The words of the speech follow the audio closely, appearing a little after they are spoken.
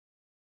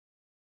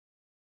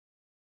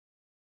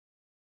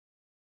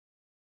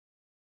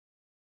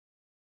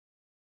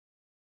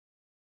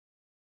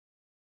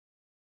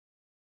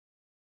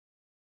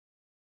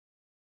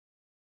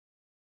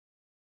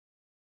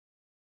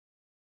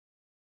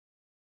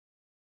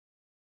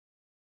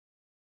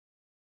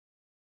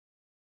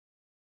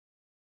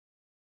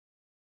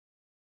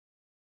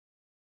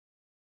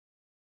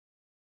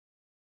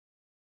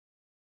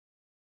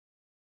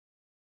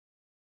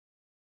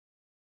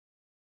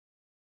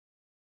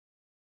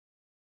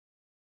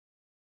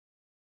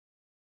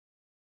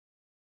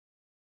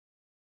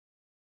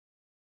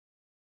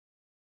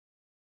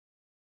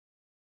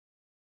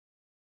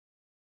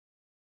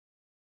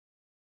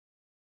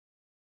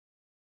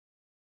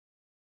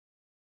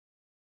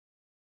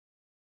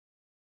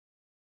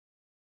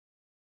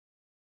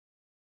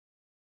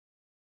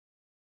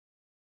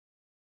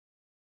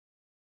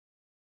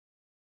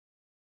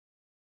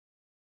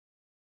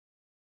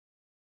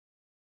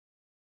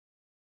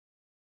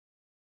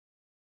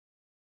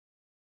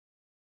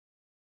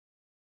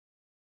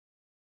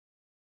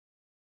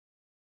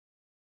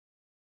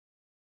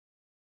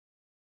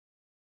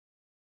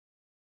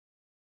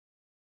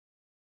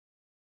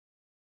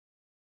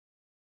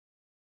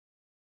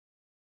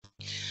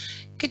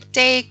Good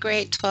day,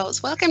 grade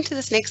 12s. Welcome to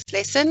this next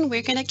lesson.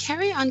 We're going to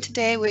carry on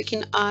today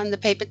working on the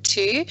paper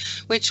 2,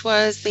 which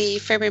was the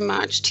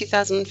February-March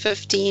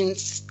 2015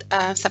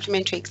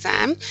 supplementary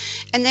exam.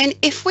 And then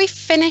if we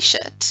finish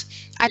it,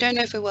 I don't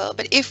know if we will,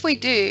 but if we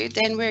do,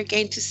 then we're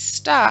going to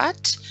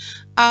start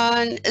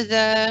on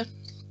the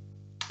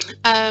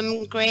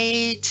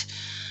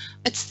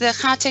it's the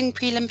Gauteng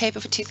prelim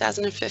paper for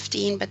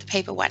 2015, but the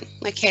paper 1.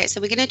 Okay,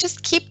 so we're going to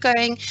just keep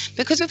going.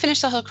 Because we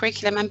finished the whole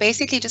curriculum, I'm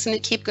basically just going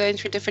to keep going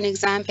through different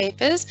exam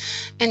papers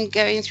and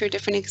going through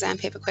different exam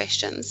paper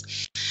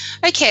questions.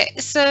 Okay,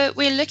 so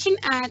we're looking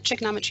at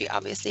trigonometry,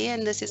 obviously,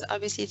 and this is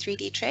obviously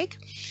 3D trig.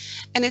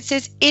 And it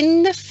says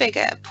in the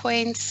figure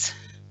points,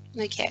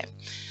 okay,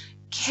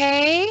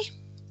 K,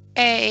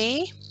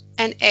 A,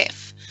 and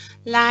F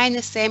lie in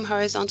the same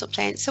horizontal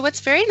plane. So what's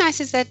very nice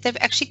is that they've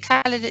actually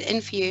colored it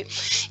in for you.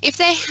 If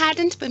they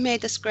hadn't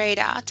made this grayed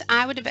out,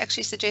 I would have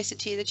actually suggested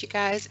to you that you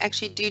guys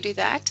actually do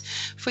that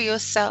for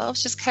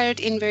yourselves. Just color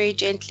it in very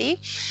gently.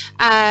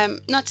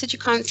 Not that you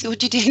can't see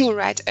what you're doing or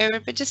right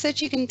over, but just so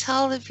that you can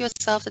tell of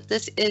yourself that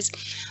this is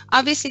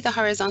obviously the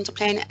horizontal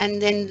plane,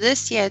 and then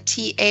this here,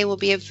 TA, will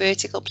be a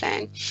vertical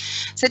plane.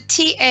 So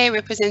TA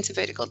represents a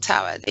vertical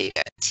tower. There you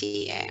go,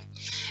 TA.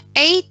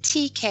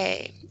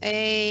 ATK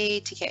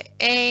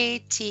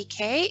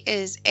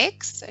is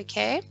X,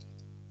 okay?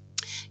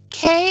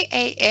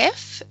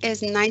 KAF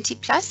is 90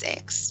 plus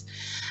X.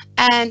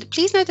 And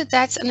please note that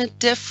that's on a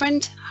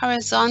different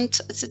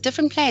horizontal, it's a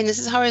different plane. This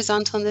is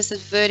horizontal and this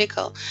is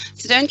vertical.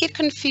 So don't get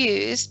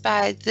confused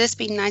by this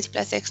being 90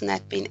 plus X and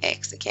that being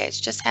X, okay? It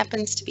just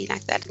happens to be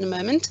like that in a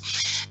moment.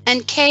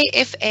 And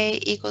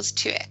KFA equals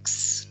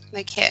 2X,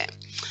 okay?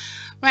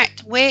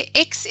 Right, where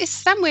X is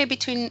somewhere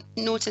between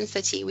 0 and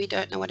 30, we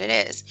don't know what it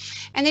is.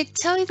 And they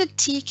tell you that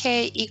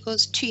TK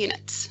equals 2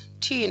 units,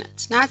 2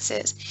 units. Now it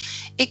says,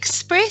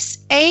 express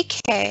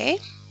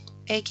AK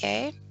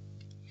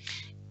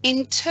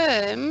in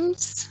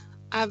terms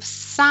of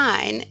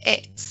sine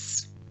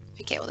X.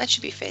 Okay, well that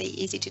should be fairly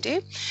easy to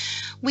do.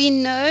 We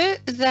know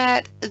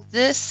that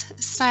this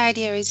side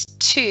here is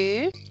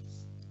 2.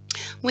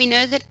 We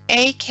know that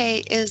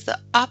AK is the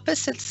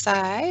opposite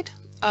side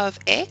of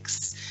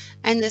X.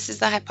 And this is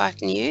the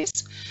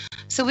hypotenuse.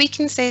 So we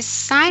can say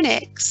sine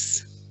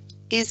X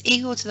is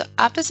equal to the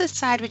opposite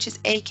side, which is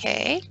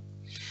AK,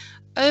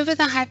 over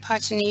the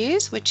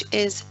hypotenuse, which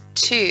is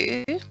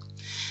 2.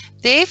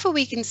 Therefore,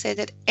 we can say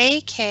that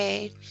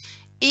AK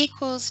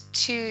equals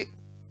to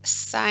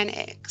sine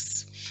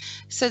X.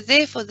 So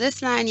therefore,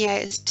 this line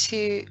here is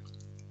 2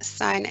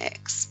 sine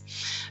X.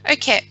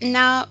 Okay,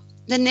 now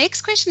the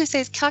next question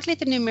says calculate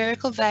the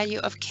numerical value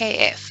of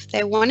KF.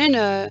 They want to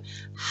know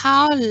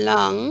how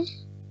long.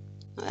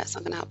 Well, that's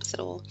not going to help us at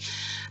all.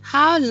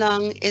 How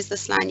long is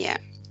this line here?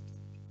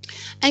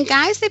 And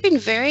guys, they've been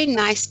very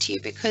nice to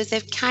you because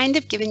they've kind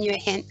of given you a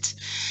hint.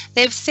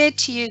 They've said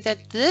to you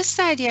that this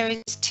side here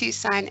is 2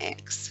 sine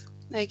X,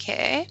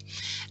 okay?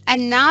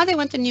 And now they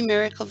want the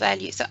numerical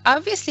value. So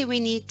obviously we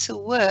need to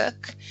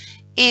work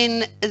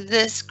in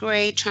this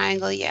gray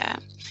triangle here.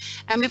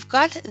 And we've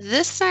got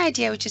this side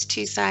here, which is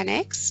 2 sine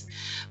X.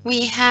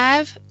 We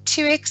have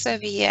 2x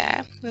over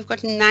here. We've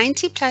got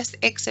 90 plus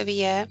x over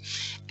here.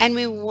 And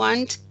we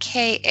want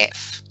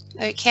KF.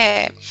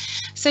 Okay.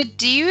 So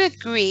do you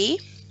agree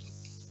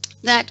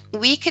that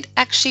we could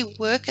actually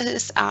work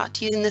this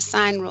out using the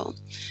sine rule?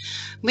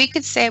 We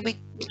could say we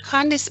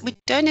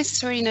don't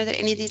necessarily know that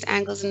any of these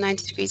angles are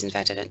 90 degrees. In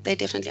fact, they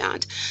definitely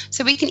aren't.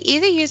 So we can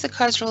either use the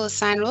cos rule or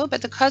sine rule,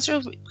 but the cos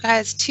rule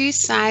has 2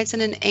 sides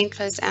and an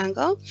enclosed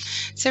angle.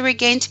 So we're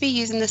going to be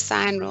using the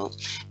sine rule.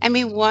 And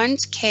we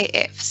want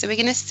KF. So we're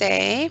going to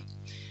say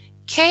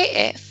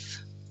KF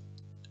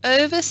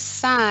over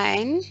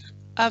sine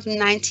of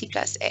 90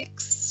 plus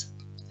x,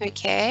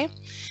 okay,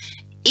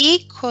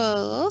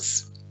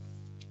 equals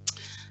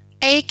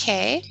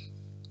AK,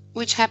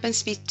 which happens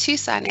to be 2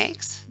 sine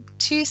x,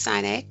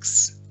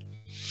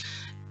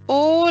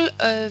 all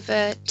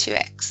over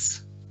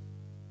 2x,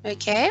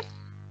 okay?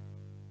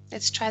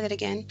 Let's try that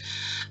again.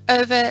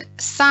 Over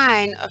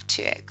sine of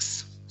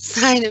 2x,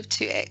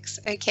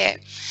 okay?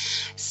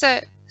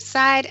 So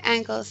side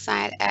angle.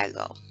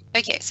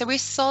 Okay, so we're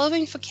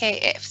solving for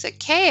KF. So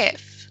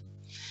KF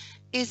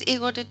is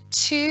equal to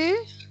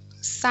 2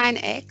 sine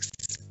x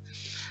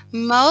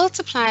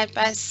multiplied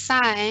by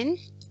sine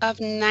of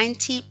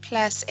 90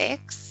 plus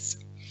x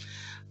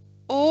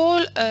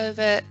all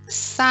over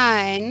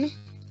sine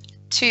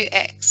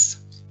 2x.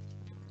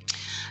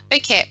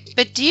 Okay,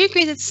 but do you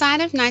agree that sine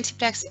of 90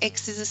 plus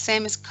x is the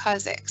same as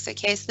cos x?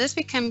 Okay, so this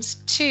becomes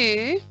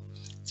 2,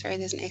 sorry,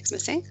 there's an x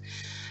missing,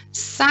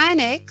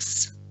 sine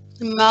x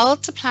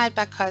multiplied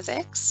by cos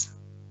x.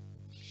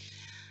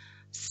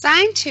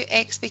 Sine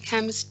 2x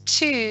becomes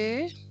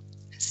 2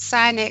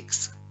 sine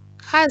x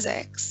cos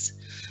x.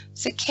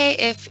 So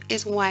KF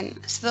is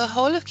 1. So the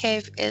whole of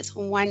KF is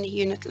 1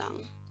 unit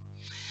long.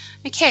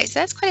 Okay, so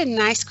that's quite a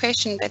nice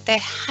question, but they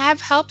have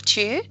helped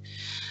you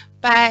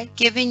by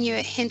giving you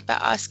a hint by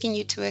asking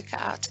you to work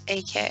out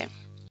AK.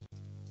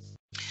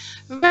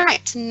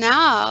 Right,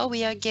 now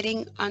we are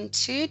getting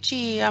onto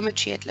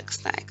geometry, it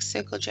looks like,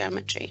 circle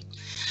geometry.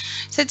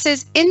 So it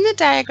says, in the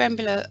diagram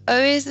below, O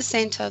is the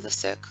center of the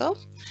circle,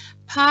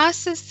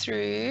 passes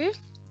through,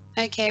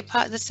 okay,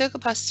 the circle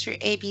passes through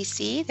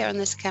ABC, they're on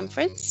the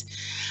circumference.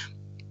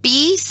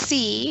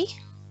 BC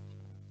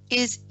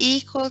is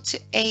equal to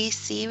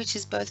AC, which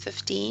is both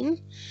 15.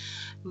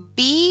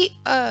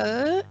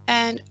 BO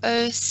and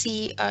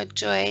OC are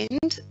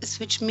joined,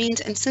 which means,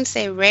 and since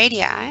they're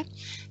radii,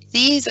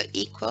 these are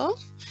equal,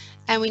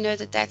 and we know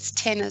that that's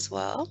 10 as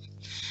well.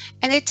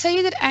 And they tell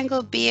you that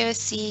angle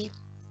BOC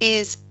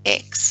is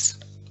X.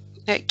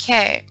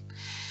 Okay,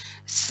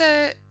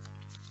 so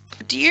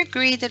do you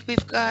agree that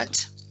we've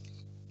got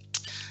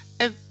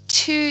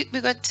two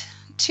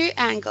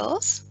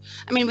angles?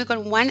 I mean, we've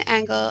got one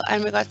angle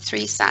and we've got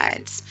three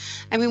sides,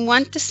 and we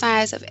want the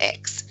size of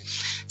X.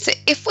 So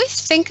if we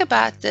think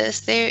about this,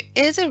 there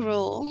is a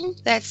rule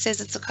that says,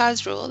 it's a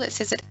cos rule, that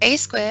says that A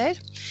squared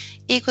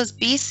equals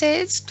B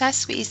squared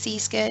plus BC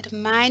squared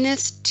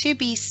minus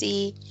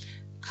 2BC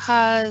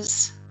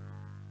cos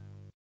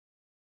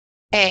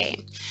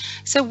A.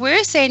 So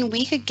we're saying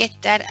we could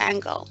get that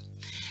angle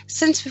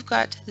since we've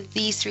got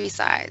these three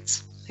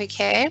sides,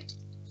 okay?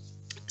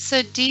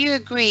 So do you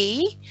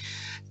agree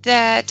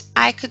that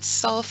I could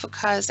solve for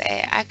cos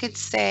A? I could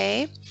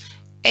say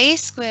A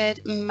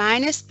squared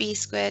minus B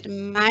squared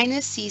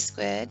minus C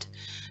squared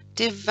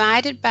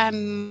divided by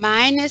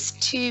minus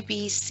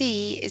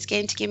 2BC is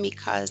going to give me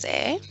cos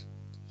A.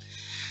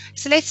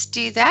 So let's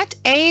do that.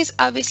 A is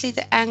obviously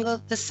the angle,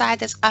 the side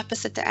that's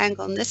opposite the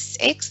angle, and this is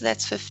X, so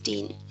that's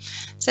 15.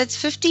 So it's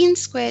 15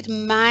 squared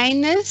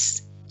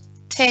minus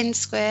 10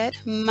 squared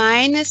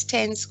minus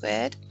 10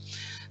 squared,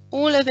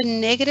 all over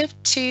negative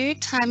 2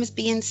 times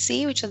B and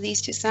C, which are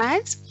these two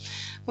sides,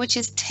 which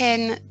is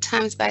 10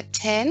 times by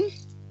 10,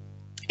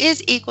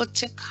 is equal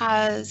to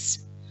cos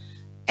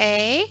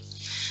A.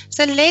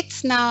 So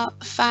let's now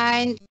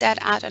find that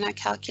out on our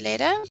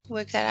calculator,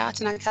 work that out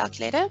on our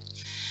calculator.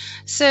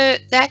 So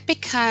that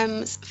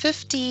becomes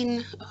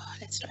 15,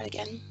 let's try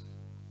again,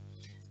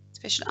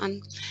 special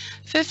on,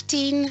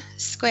 15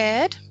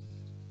 squared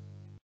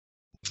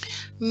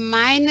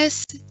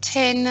minus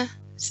 10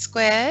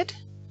 squared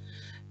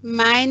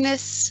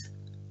minus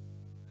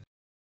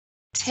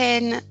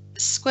 10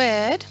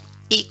 squared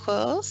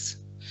equals,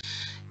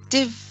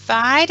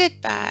 divided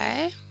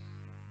by,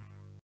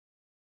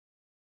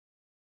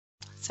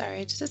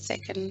 sorry, just a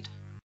second.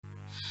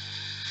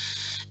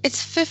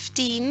 It's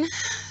 15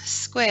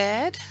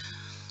 squared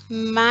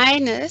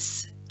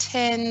minus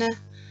 10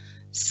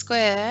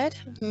 squared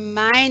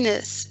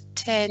minus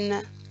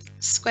 10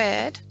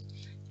 squared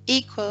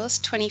equals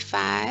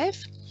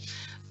 25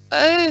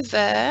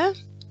 over,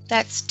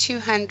 that's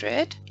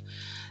 200.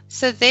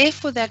 So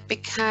therefore that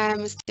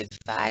becomes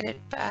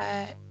divided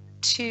by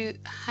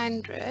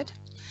 200,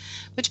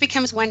 which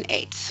becomes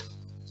 1/8,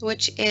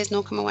 which is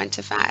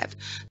 0.125.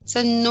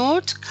 So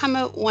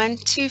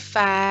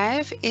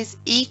 0.125 is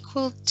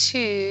equal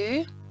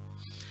to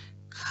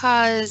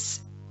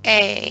cos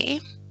A.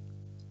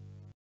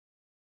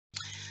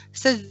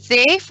 So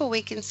therefore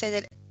we can say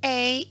that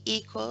A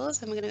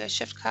equals, I'm going to go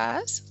shift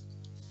cos,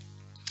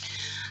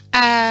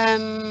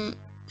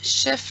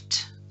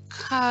 shift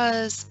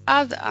cos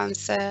of the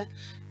answer,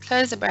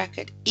 close the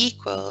bracket,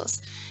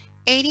 equals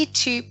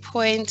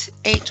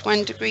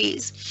 82.81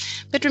 degrees.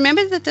 But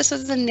remember that this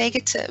was a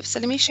negative. So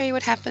let me show you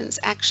what happens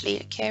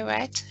actually. Okay,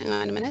 right? Hang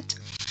on a minute.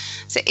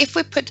 So if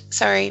we put,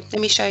 sorry,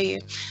 let me show you.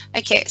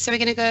 Okay, so we're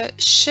going to go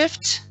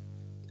shift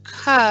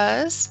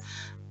cos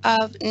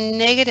of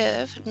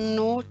negative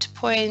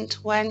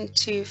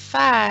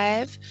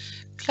 0.125,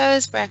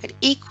 close bracket,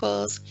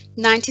 equals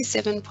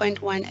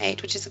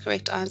 97.18, which is the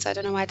correct answer. I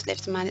don't know why I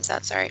left the minus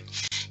out, sorry.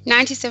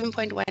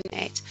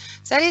 97.18.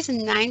 So that is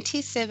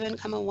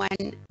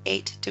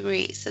 97.18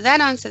 degrees. So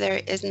that answer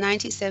there is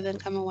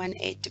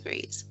 97.18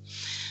 degrees.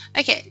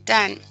 Okay,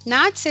 done.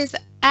 Now it says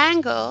the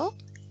angle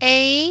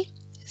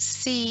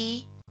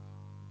ACB.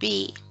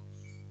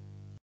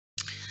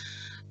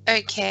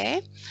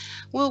 Okay,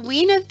 well,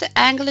 we know that the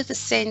angle at the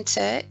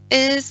center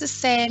is the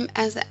same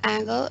as the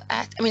angle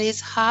at,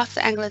 is half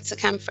the angle at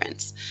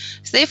circumference.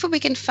 So therefore we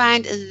can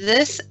find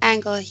this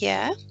angle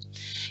here.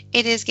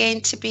 It is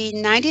going to be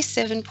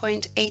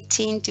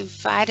 97.18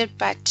 divided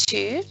by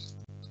 2.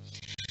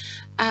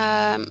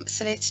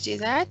 So let's do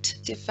that.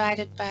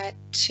 Divided by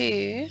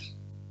 2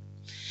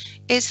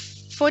 is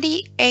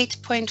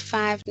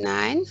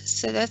 48.59.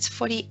 So that's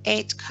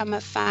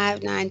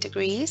 48.59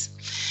 degrees.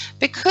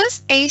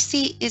 Because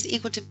AC is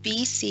equal to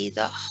BC,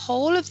 the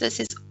whole of this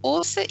is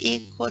also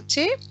equal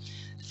to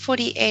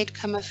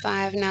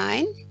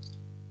 48.59.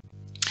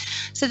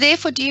 So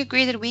therefore, do you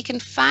agree that we can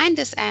find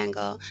this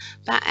angle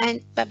by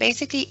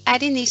basically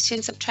adding these two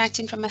and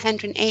subtracting from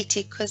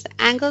 180, because the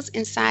angles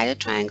inside a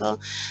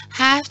triangle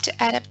have to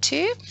add up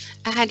to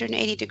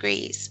 180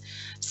 degrees.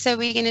 So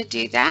we're going to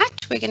do that.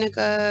 We're going to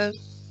go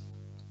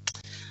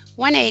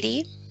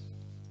 180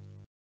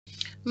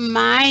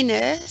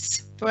 minus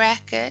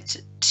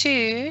bracket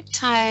 2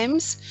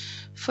 times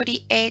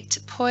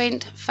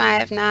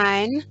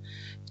 48.59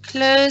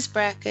 close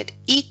bracket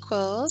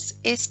equals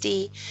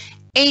SD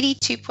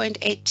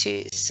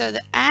 82.82. So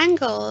the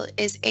angle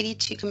is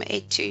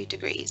 82.82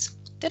 degrees.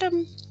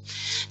 Ta-dum.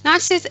 Now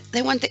it says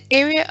they want the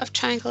area of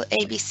triangle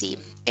ABC.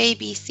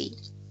 ABC.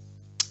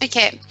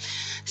 Okay,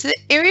 so the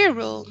area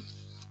rule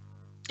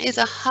is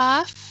a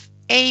half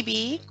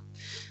AB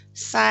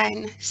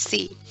sine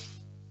C.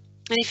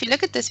 And if you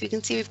look at this, we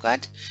can see we've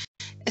got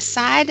a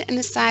side and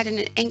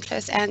an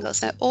enclosed angle.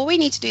 So all we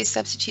need to do is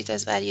substitute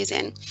those values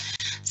in.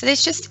 So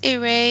let's just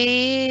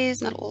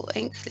erase, not all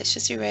ink, let's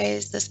just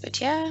erase this bit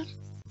here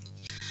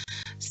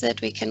so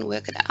that we can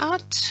work it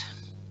out.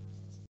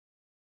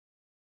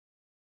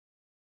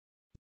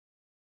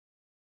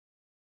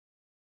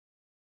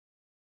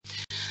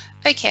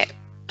 Okay,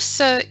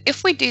 so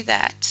if we do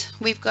that,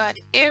 we've got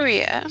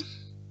area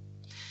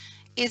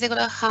is equal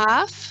to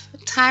half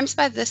times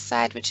by this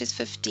side, which is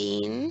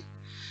 15,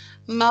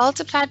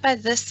 multiplied by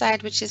this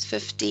side, which is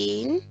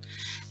 15,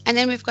 and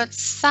then we've got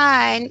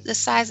sine, the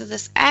size of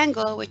this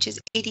angle, which is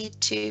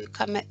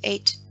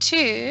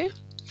 82.82.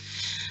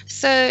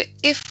 So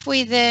if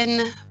we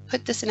then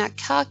put this in our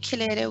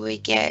calculator, we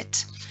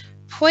get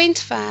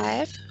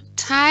 0.5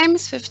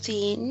 times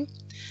 15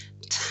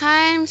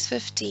 times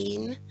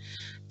 15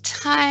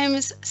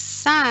 times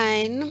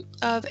sine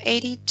of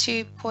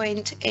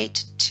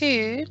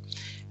 82.82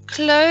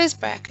 close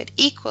bracket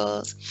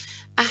equals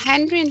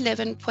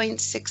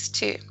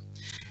 111.62.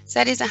 So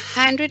that is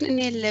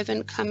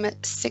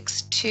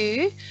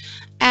 111.62,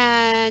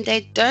 and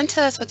they don't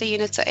tell us what the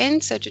units are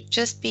in, so it would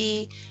just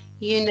be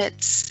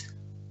units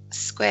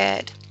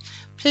squared.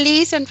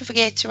 Please don't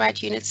forget to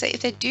write units. So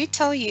if they do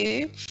tell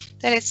you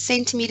that it's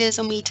centimeters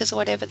or meters or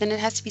whatever, then it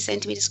has to be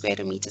centimeters squared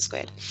or meters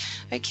squared.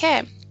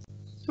 Okay,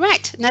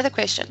 right, another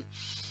question.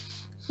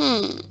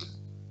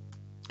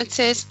 It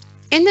says,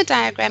 in the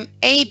diagram,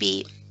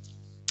 AB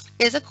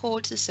is a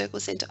chord to the circle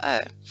center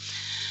O.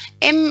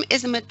 M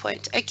is the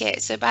midpoint. Okay,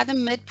 so by the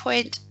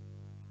midpoint,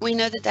 we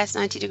know that that's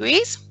 90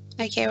 degrees.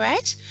 Okay,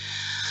 right?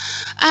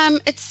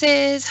 It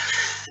says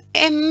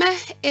M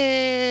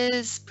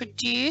is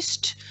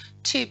produced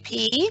to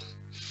P,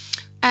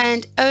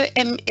 and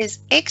OM is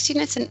X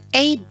units, and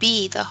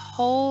AB, the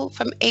whole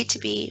from A to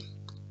B,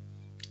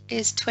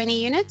 is 20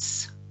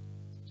 units.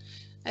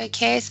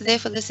 Okay, so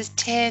therefore this is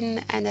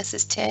 10 and this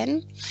is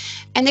 10.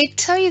 And they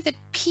tell you that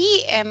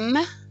PM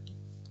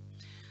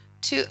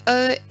to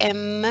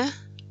OM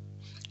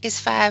is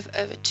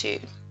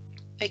 5/2.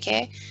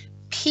 Okay,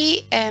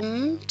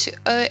 PM to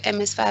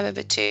OM is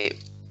 5/2.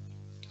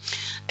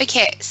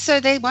 Okay, so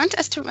they want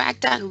us to write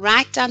down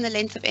the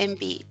length of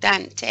MB.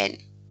 Done, 10.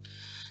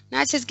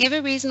 Now it says give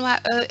a reason why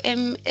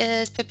OM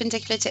is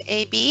perpendicular to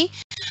AB.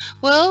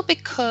 Well,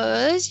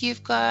 because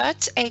you've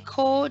got a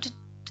chord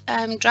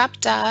drop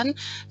down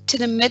to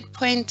the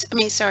midpoint, a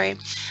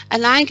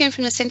line going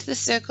from the center of the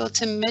circle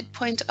to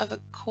midpoint of a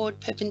chord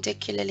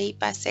perpendicularly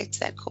bisects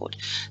that chord.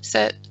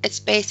 So it's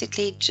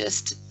basically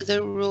just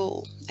the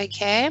rule,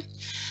 okay?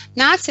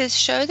 Now it says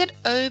show that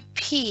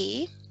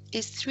OP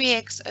is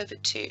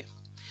 3x/2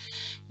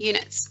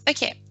 units.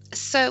 Okay,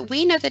 so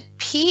we know that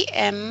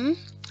PM,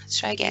 let's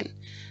try again,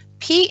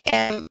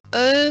 PM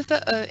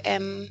over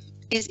OM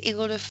is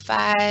equal to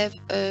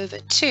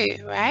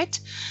 5/2, right?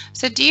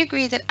 So do you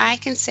agree that I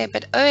can say,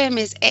 but OM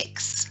is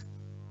X?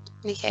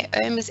 Okay,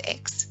 OM is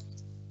X.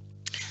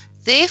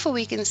 Therefore,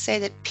 we can say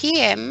that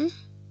PM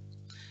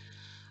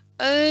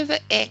over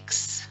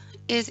X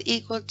is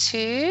equal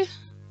to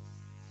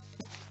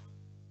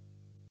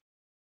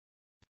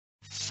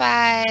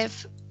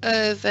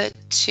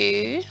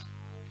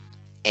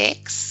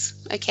 5/2X.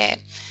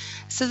 Okay,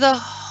 so the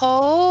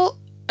whole,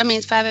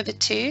 it's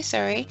 5/2,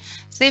 sorry.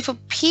 So therefore,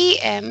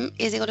 PM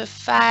is equal to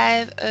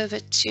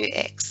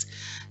 5/2X.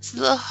 So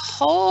the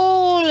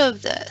whole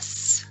of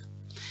this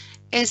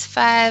is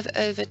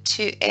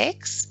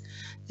 5/2X.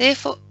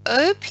 Therefore,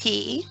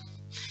 OP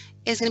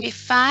is going to be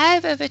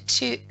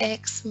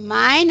 5/2X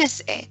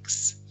minus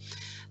X,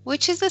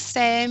 which is the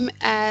same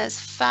as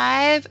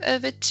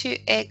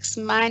 5/2X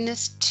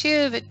minus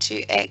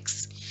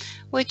 2/2X,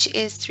 which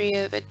is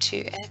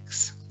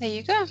 3/2X. There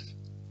you go.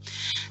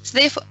 So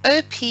therefore,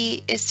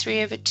 OP is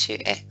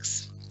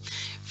 3/2X.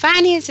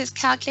 Finally, it says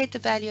calculate the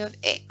value of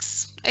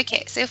X.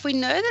 Okay, so if we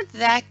know that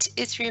that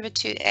is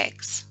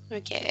 3/2X,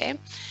 okay,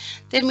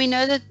 then we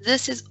know that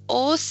this is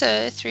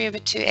also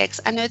 3/2X.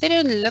 I know they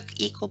don't look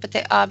equal, but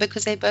they are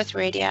because they're both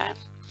radii.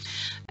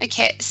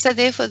 Okay, so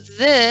therefore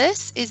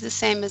this is the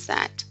same as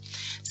that.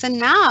 So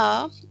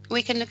now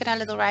we can look at our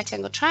little right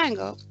angle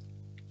triangle.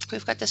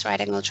 We've got this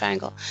right angle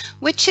triangle,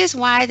 which is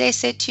why they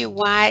said to you,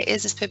 why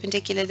is this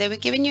perpendicular? They were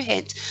giving you a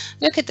hint.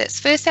 Look at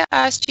this. First they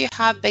asked you,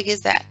 how big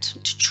is that?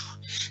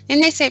 Then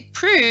they say,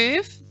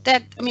 prove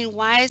that,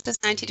 why is this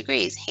 90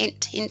 degrees?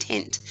 Hint, hint,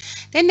 hint.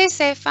 Then they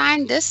say,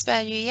 find this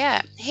value,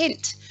 yeah,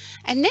 hint.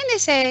 And then they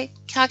say,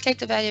 calculate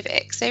the value of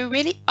X. They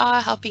really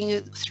are helping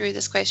you through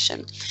this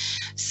question.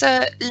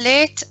 So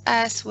let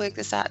us work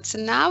this out. So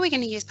now we're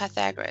going to use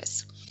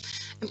Pythagoras.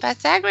 And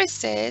Pythagoras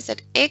says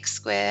that X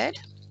squared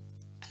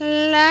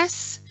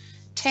plus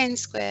 10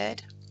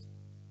 squared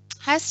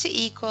has to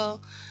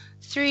equal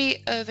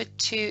 3 over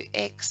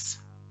 2x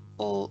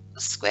all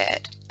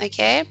squared,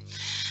 okay?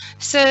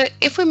 So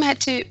if we had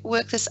to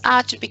work this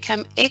out, it would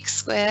become x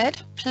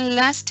squared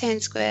plus 10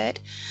 squared.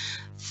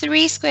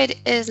 3 squared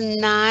is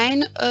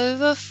 9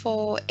 over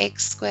 4x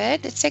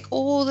squared. Let's take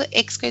all the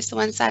x squared to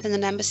one side and the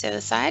numbers to the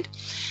other side.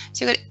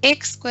 So you've got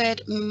x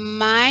squared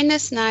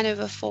minus 9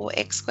 over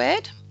 4x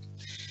squared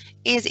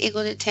is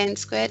equal to 10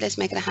 squared. Let's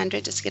make it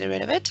 100 just to get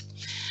rid of it.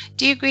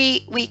 Do you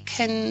agree we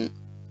can,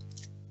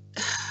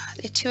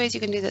 there are two ways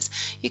you can do this.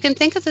 You can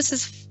think of this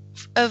as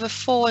over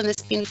 4 and this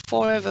being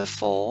 4 over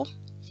 4.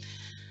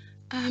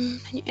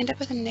 And you end up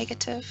with a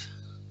negative.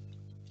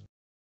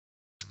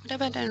 What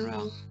have I done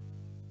wrong?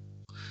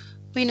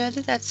 We know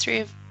that that's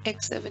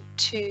 3x over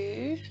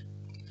 2.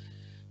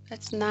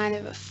 That's 9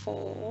 over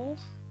 4.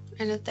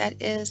 And if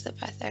that is the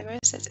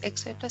Pythagoras, that's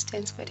x squared plus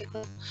 10 squared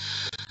equals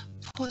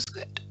 4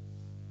 squared.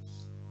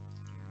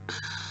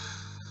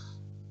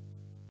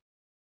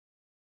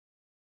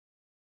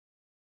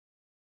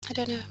 I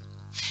don't know.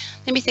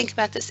 Let me think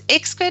about this.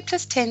 X squared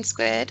plus 10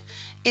 squared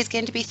is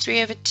going to be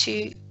 3 over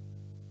 2.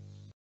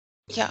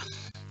 Yeah,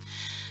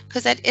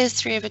 because that is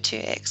 3 over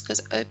 2x, because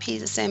OP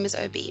is the same as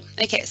OB.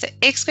 Okay, so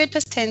x squared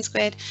plus 10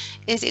 squared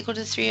is equal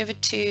to 3 over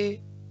 2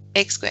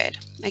 x squared.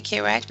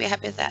 Okay, right? We're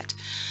happy with that.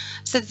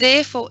 So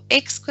therefore,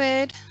 x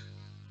squared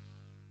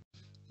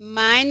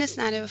minus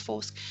 9 over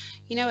 4.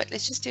 You know what?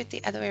 Let's just do it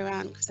the other way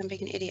around because I'm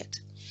being an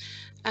idiot.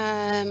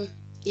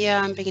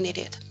 Yeah, I'm being an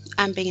idiot.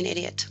 I'm being an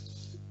idiot.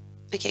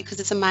 Okay, because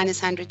it's a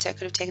minus 100, so I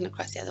could have taken it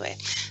across the other way.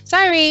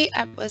 Sorry,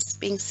 I was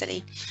being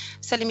silly.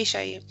 So let me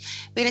show you.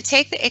 We're going to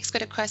take the x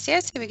squared across here,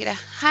 so we get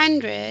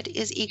 100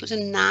 is equal to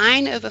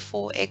 9 over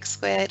 4x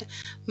squared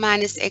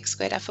minus x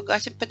squared. I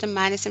forgot to put the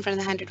minus in front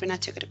of the 100 when I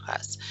took it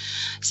across.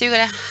 So you've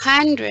got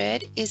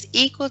 100 is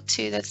equal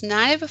to, that's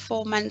 9 over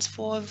 4 minus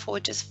 4 over 4,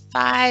 which is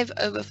 5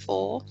 over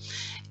 4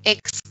 x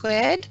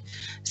squared.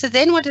 So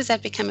then what does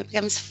that become? It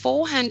becomes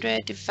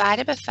 400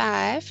 divided by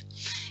 5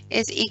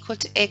 is equal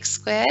to x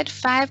squared.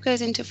 5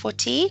 goes into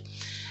 40.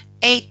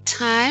 8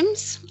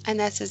 times, and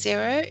that's a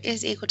 0,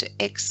 is equal to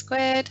x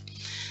squared.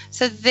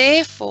 So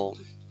therefore,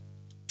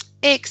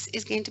 x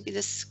is going to be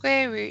the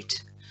square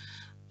root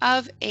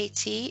of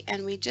 80,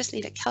 and we just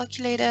need a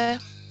calculator.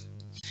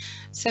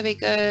 So we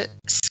go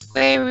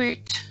square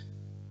root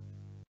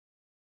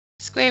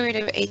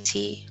of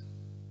 80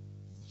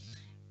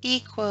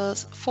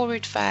 equals 4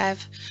 root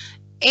 5,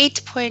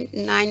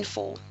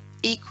 8.94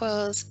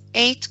 equals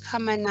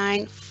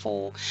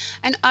 8,94.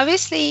 And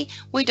obviously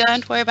we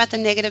don't worry about the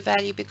negative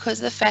value because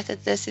of the fact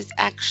that this is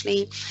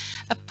actually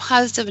a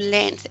positive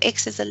length.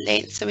 X is a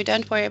length, so we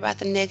don't worry about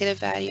the negative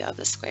value of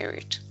the square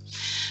root.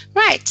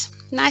 Right,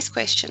 nice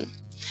question.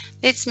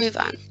 Let's move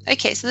on.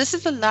 Okay, so this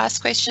is the last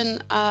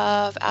question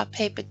of our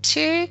paper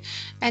 2,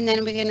 and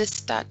then we're going to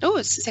start, oh,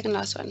 it's the second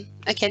last one.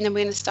 Okay, and then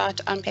we're going to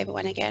start on paper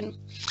 1 again.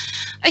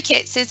 Okay,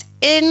 it says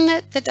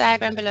in the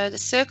diagram below, the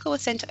circle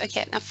was center.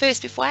 Okay, now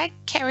first, before I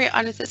carry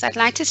on with this, I'd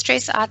like to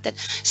stress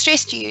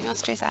to you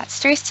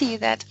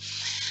that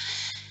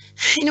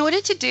in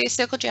order to do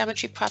circle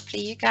geometry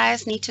properly, you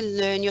guys need to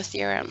learn your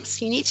theorems.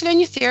 You need to learn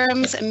your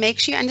theorems and make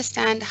sure you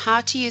understand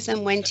how to use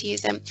them, when to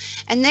use them.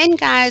 And then,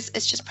 guys,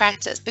 it's just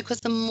practice, because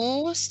the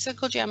more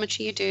circle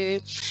geometry you do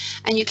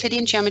and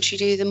Euclidean geometry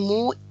you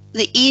do,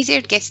 the easier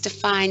it gets to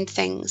find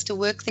things, to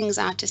work things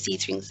out, to see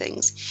through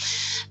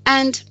things.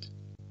 And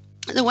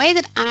the way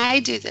that I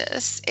do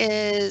this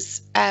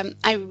is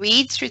I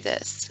read through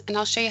this, and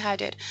I'll show you how I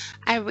do it.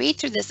 I read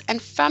through this,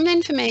 and from the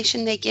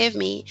information they give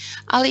me,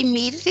 I'll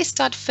immediately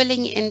start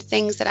filling in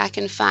things that I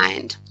can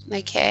find,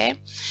 okay?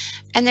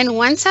 And then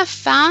once I've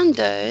found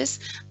those,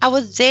 I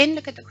will then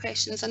look at the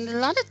questions. And a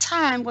lot of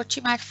time, what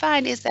you might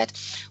find is that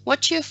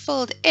what you've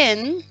filled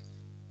in,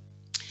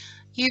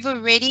 you've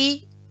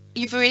already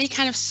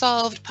kind of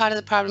solved part of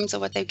the problems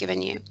of what they've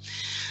given you.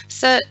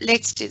 So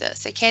let's do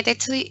this, okay? They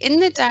tell you in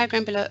the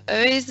diagram below, O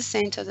is the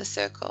center of the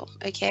circle,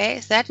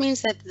 okay? So that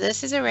means that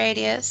this is a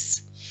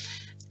radius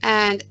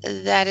and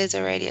that is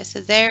a radius.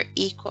 So they're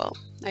equal,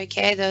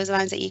 okay? Those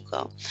lines are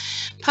equal.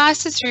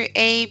 Passes through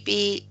A,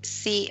 B,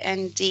 C,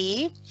 and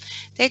D.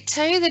 They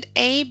tell you that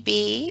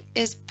AB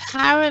is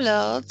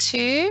parallel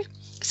to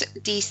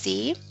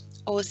DC,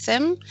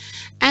 awesome,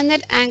 and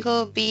that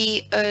angle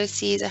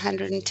BOC is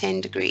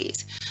 110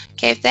 degrees.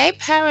 Okay, if they're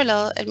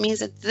parallel, it means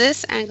that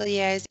this angle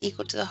here is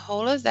equal to the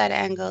whole of that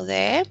angle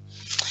there.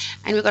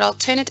 And we've got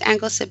alternate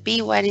angles, so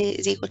B1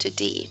 is equal to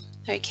D.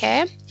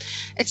 Okay,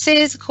 it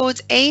says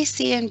chords A,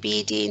 C, and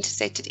B, D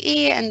intersect at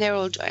E, and they're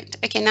all joined.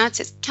 Okay, now it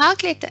says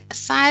calculate the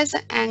size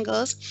of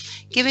angles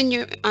given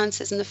your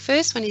answers, and the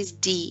first one is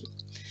D.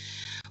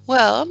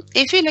 Well,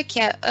 if you look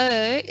here,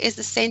 O is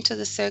the center of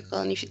the circle,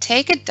 and if you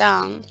take it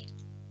down,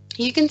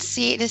 you can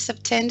see it is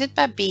subtended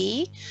by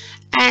B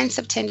and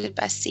subtended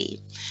by C.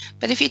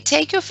 But if you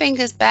take your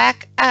fingers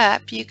back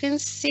up, you can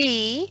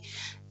see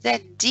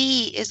that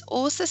D is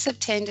also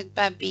subtended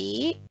by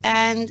B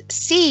and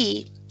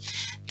C.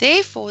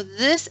 Therefore,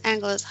 this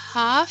angle is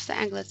half the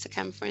angular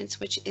circumference,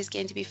 which is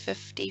going to be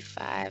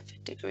 55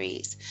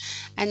 degrees.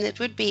 And it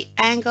would be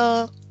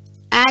angle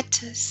at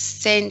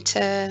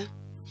center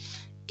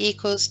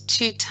equals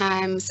 2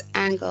 times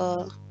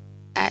angle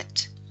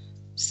at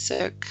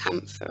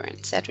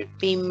circumference. That would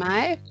be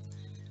my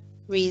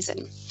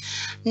reason.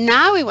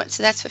 Now we want,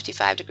 so that's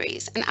 55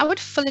 degrees. And I would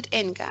fill it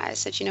in, guys,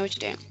 so that you know what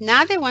you're doing.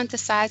 Now they want the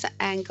size of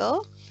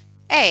angle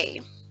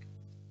A.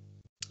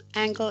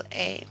 Angle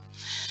A.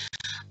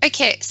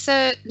 Okay,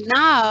 so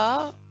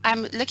now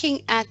I'm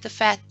looking at the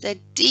fact that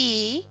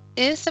D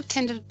is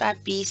subtended by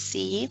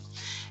BC.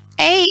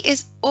 A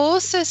is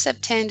also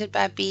subtended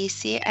by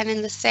BC and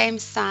in the same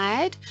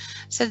side.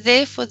 So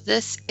therefore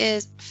this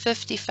is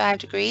 55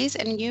 degrees.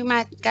 And you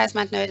guys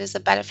might know it as the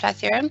butterfly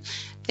theorem.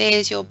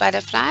 There's your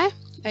butterfly.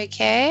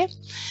 Okay.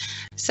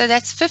 So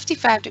that's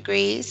 55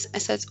 degrees.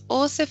 So it's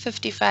also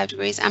 55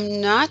 degrees. I'm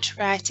not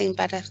writing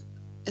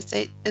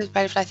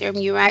butterfly theorem.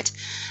 You write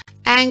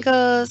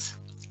angles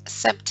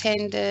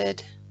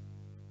subtended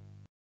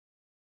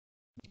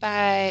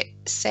by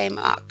same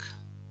arc,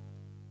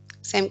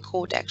 same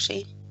chord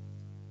actually,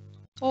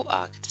 or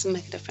arc, it doesn't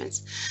make a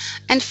difference.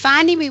 And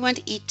finally we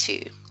want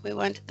E2. We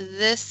want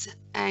this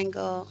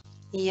angle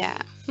here.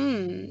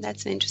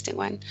 That's an interesting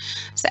one.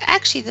 So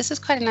actually this is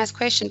quite a nice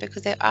question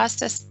because they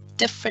asked us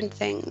different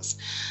things.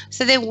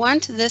 So they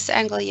want this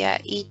angle here,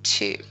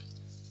 E2.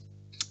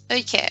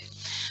 Okay,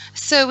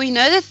 so we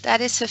know that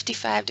that is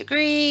 55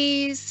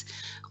 degrees.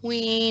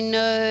 We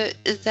know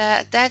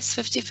that that's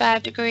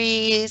 55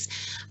 degrees.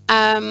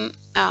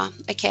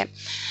 Okay.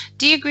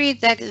 Do you agree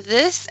that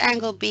this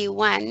angle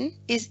B1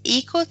 is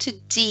equal to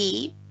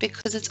D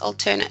because it's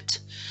alternate?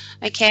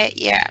 Okay,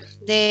 yeah,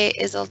 there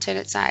is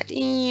alternate side.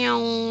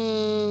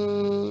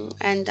 And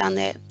down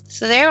there.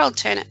 So they're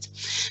alternate.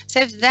 So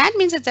if that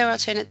means that they're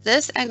alternate,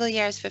 this angle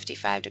here is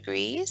 55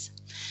 degrees.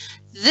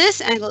 This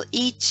angle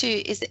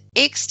E2 is the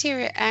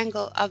exterior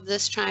angle of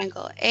this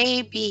triangle,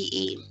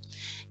 ABE.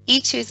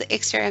 E2 is the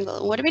exterior angle.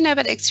 And what do we know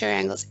about exterior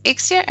angles?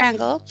 Exterior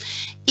angle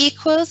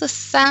equals the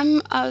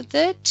sum of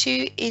the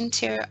two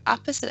interior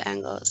opposite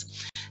angles.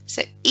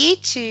 So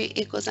E2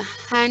 equals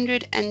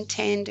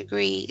 110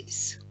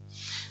 degrees.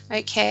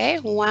 Okay,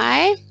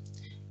 why?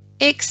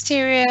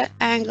 Exterior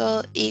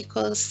angle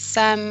equals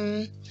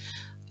sum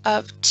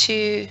of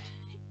two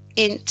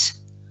int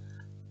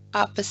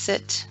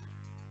opposite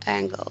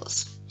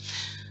angles.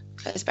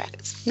 Close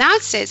brackets. Now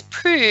it says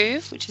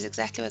prove, which is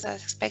exactly what I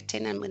was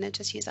expecting. I'm going to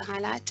just use a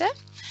highlighter.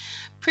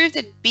 Prove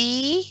that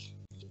B,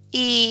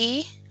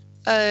 E,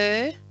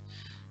 O,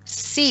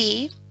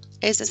 C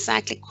is a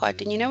cyclic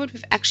quad. And you know what?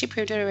 We've actually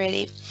proved it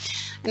already.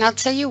 And I'll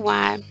tell you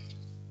why.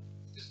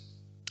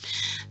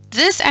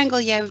 This angle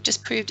here we've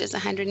just proved is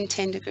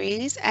 110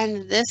 degrees,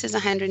 and this is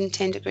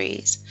 110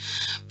 degrees.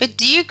 But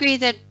do you agree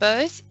that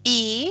both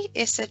E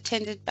is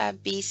subtended by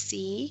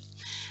BC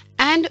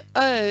and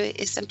O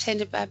is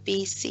subtended by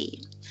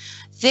BC?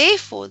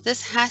 Therefore,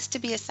 this has to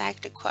be a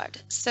cyclic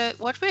quad. So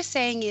what we're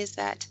saying is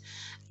that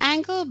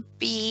angle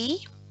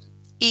BEC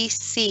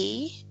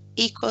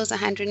equals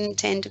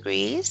 110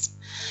 degrees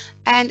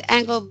and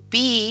angle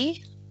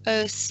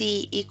BOC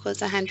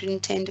equals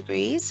 110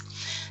 degrees.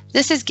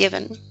 This is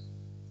given.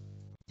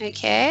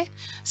 Okay,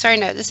 sorry,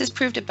 no, this is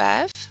proved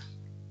above.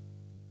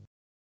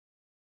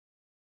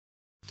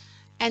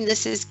 And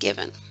this is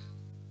given.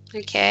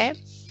 Okay.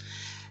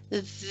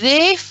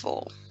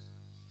 Therefore,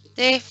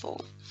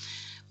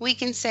 we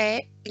can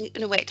say,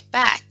 no, wait,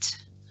 but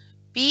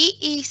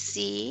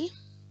BEC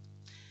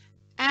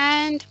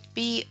and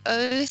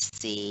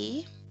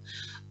BOC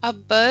are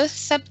both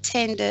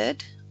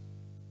subtended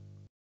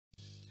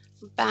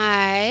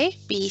by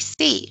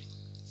BC.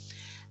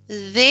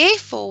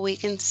 Therefore, we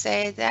can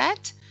say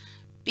that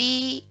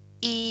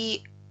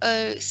BEOC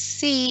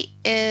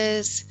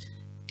is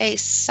a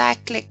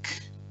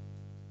cyclic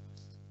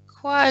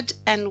quad.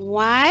 And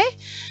why?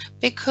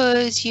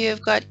 Because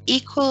you've got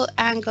equal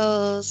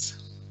angles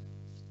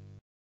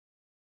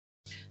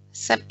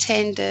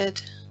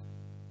subtended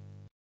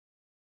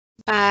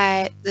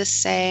by the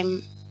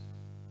same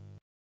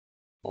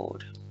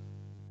chord.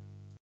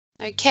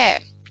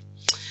 Okay,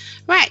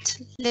 right,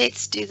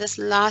 let's do this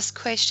last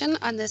question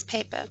on this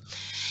paper.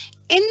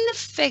 In the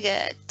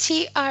figure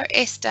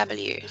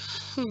TRSW,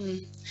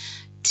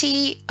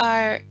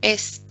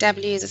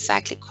 TRSW is a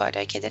cyclic quad.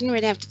 Okay, they didn't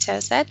really have to tell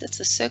us that. It's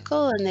a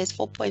circle and there's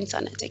 4 points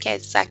on it. Okay,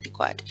 it's a cyclic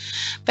quad.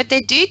 But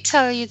they do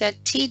tell you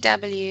that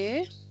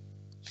TW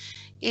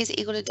is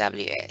equal to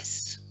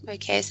WS.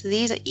 Okay, so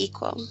these are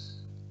equal.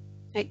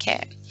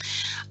 Okay,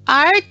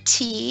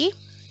 RT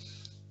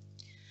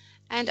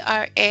and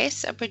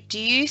RS are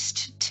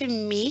produced to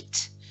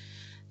meet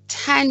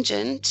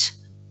tangent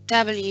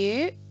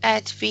W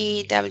at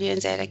V, W,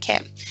 and Z. Okay,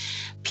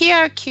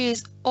 PRQ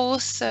is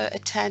also a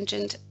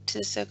tangent to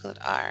the circle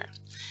at R,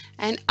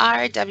 and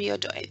RW are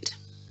joined.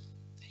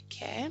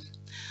 Okay,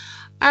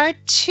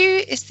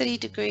 R2 is 30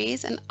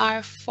 degrees and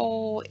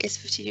R4 is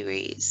 50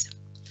 degrees.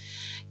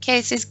 Okay,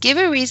 it says give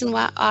a reason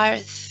why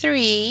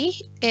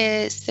R3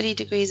 is 30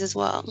 degrees as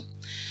well.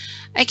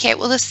 Okay,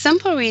 well, the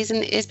simple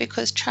reason is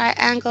because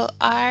triangle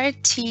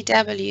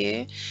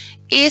RTW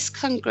is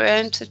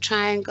congruent to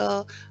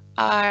triangle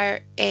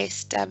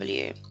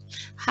RSW.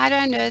 How do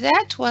I know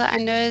that? Well, I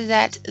know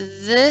that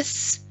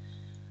this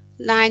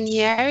line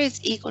here is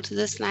equal to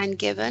this line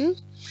given.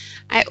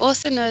 I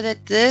also know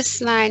that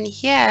this line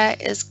here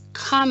is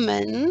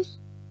common.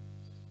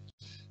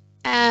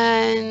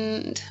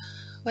 And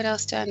what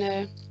else do I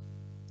know?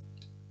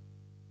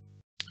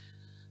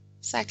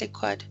 Cyclic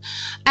quad.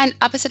 And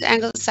opposite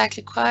angles of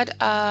cyclic quad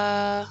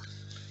are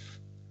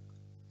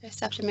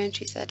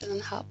supplementary, so that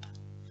doesn't help.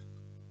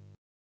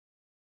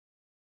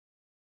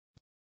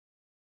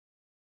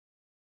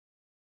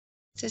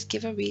 It says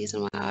give a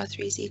reason why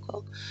R3 is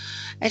equal.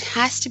 It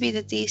has to be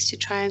that these two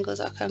triangles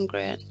are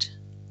congruent.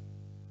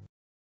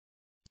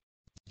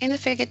 In the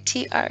figure,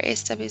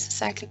 TRSW is a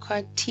cyclic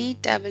quad.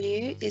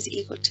 TW is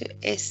equal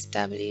to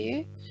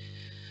SW.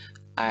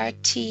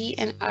 RT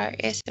and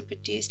RS are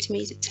produced to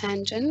meet a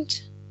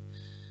tangent.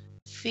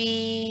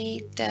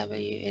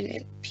 VW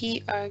and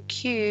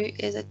PRQ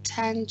is a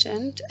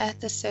tangent at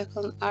the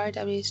circle and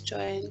RW is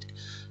joined.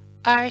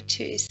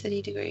 R2 is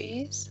 30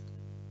 degrees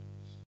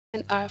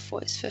and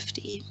R4 is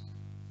 50.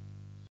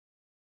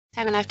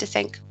 I'm going to have to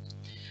think.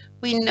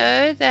 We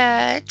know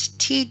that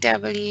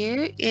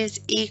TW is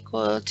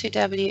equal to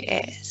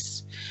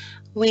WS.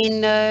 We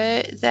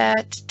know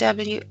that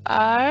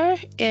WR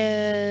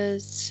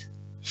is,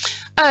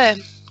 oh,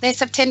 they're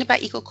subtended by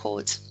equal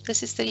chords.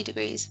 This is 30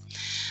 degrees.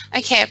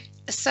 Okay,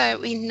 so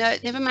we know,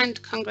 never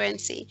mind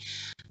congruency.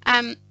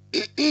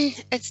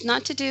 It's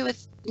not to do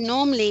with,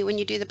 normally when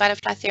you do the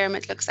butterfly theorem,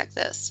 it looks like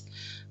this.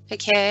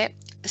 Okay,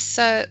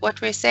 so what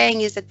we're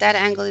saying is that that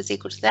angle is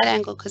equal to that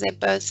angle because they're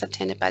both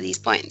subtended by these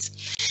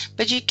points.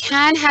 But you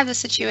can have the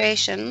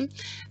situation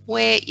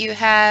where you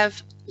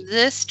have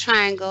this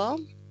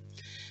triangle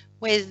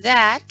where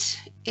that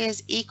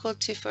is equal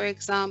to, for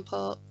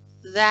example,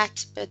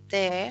 that bit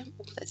there.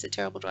 Oh, that's a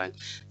terrible drawing.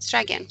 Let's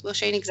try again. We'll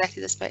show you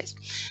exactly this place.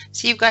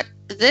 So you've got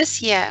this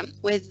here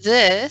where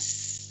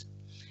this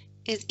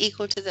is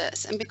equal to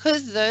this. And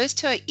because those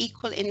two are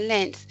equal in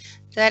length,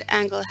 that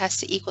angle has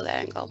to equal that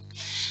angle.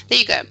 There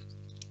you go.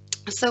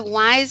 So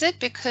why is it?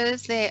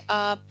 Because they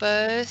are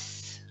both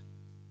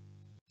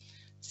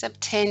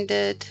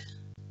subtended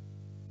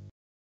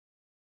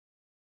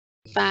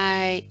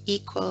by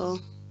equal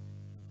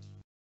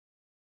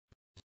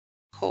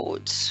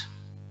chords.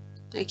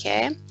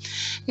 Okay,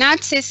 now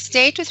it says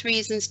state with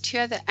reasons two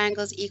other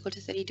angles equal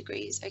to 30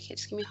 degrees. Okay,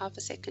 just give me half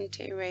a second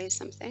to erase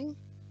something.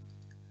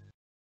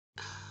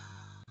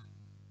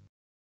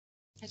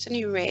 Let's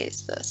only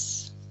erase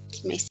this.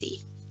 It's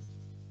messy.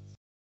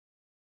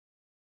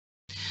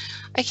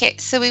 Okay,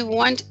 so we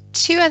want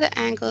two other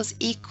angles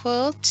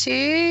equal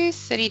to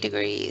 30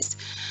 degrees.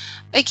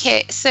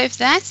 Okay, so if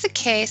that's the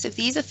case, if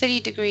these are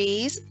 30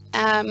 degrees,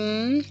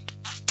 then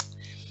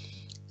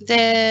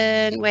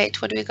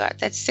wait, what do we got?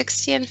 That's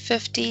 60 and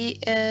 50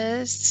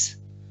 is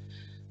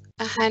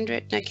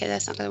 100. Okay,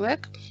 that's not going to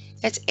work.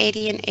 That's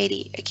 80 and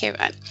 80. Okay,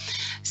 right.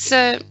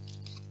 So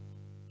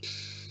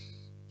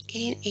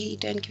 80 and 80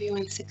 don't give you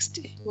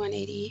 160,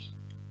 180.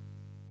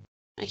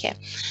 Okay,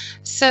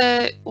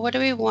 so what do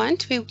we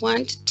want? We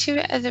want two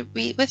other,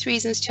 with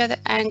reasons, two other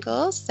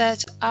angles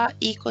that are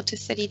equal to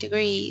 30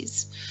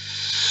 degrees.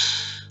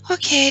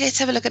 Okay, let's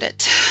have a look at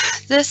it.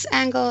 This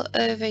angle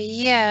over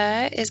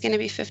here is going to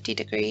be 50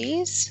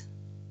 degrees.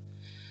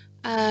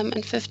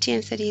 And 50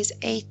 and 30 is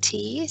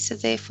 80. So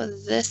therefore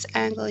this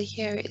angle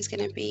here is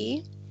going to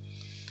be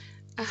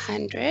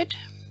 100,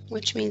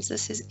 which means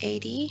this is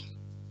 80.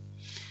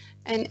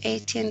 And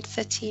 80 and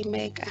 30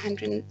 make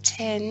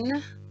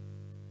 110.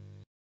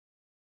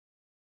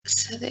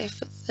 So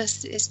therefore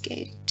this is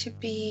going to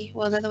be,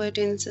 well, another way of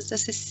doing this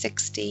is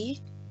 60.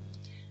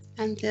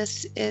 And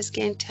this is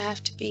going to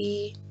have to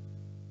be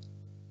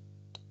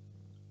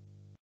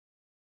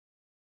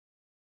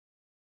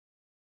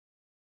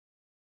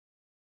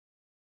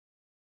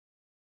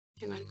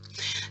hang on.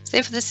 So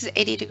therefore this is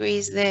 80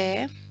 degrees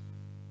there.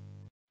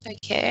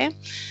 Okay,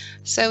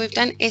 so we've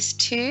done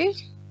S2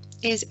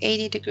 is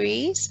 80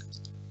 degrees.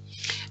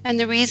 And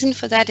the reason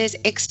for that is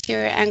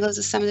exterior angles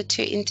are sum of the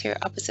two interior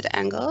opposite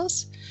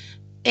angles.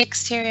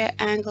 Exterior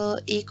angle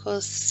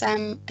equals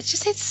sum, it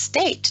just says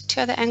state,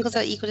 two other angles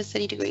are equal to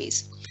 30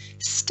 degrees.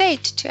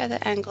 State two other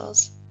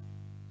angles.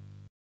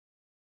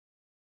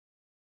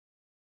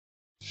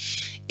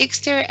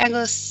 Exterior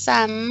angle is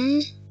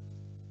sum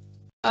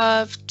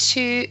of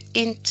two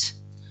int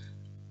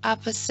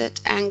opposite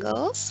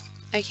angles.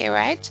 Okay,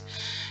 right?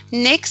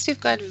 Next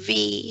we've got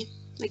V.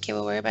 Okay,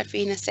 we'll worry about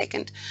V in a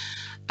second.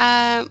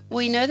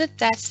 We know that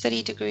that's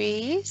 30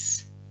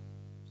 degrees.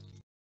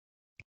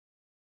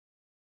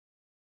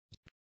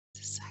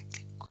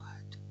 Cyclic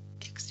quad,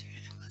 exterior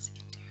angles,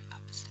 interior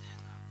opposite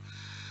angle.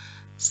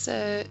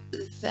 So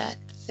that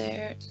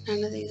there,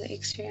 none of these are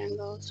exterior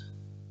angles.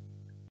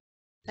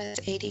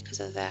 That's 80 because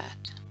of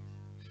that.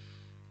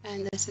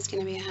 And this is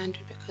going to be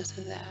 100 because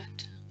of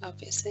that,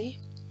 obviously.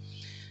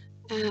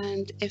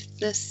 And if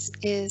this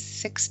is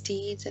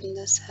 60, then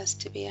this has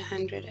to be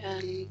 100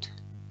 and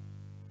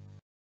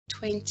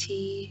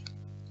 20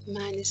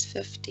 minus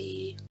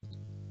 50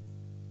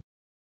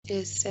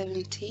 is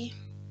 70.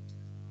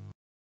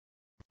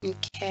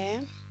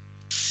 Okay.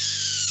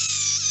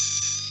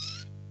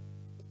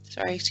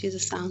 Sorry, excuse the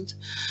sound.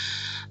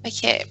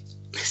 Okay.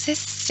 It says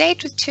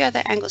state with two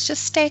other angles.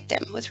 Just state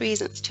them with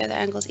reasons. Two other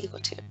angles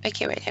equal to.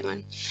 Okay, wait, hang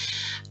on.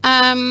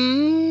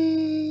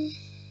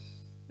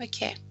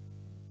 Okay.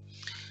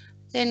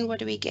 Then what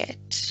do we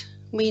get?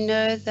 We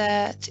know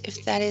that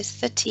if that is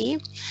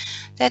 30,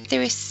 that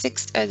there is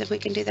 6, oh, then we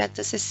can do that.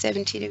 This is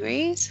 70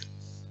 degrees.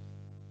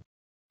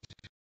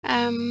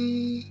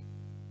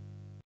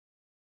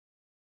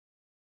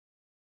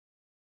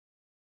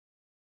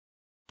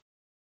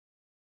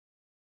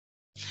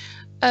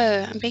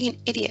 Oh, I'm being an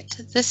idiot.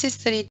 This is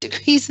 30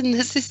 degrees and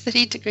this is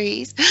 30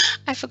 degrees.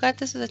 I forgot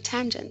this was a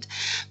tangent.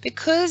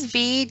 Because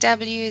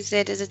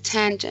VWZ is a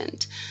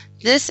tangent,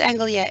 this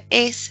angle here,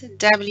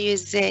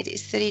 SWZ,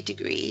 is 30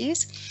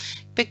 degrees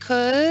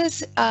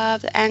because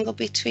of the angle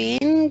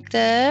between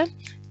the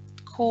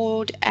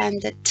chord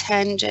and the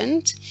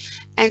tangent.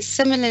 And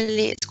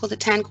similarly, it's called the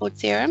tan chord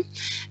theorem.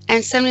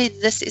 And similarly,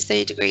 this is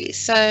 30 degrees.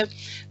 So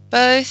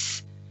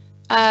both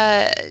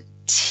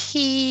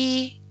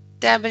T,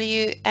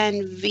 W,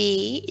 and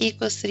V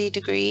equals 30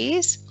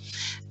 degrees.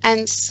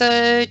 And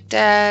so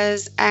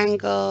does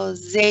angle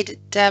ZWTS,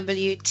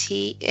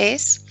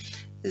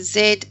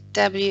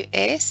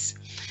 ZWS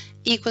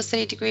equals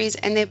 30 degrees.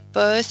 And they're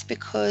both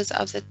because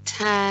of the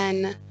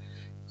tan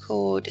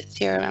chord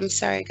theorem. I'm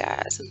sorry,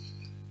 guys. I'm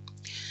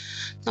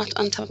not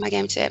on top of my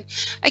game today.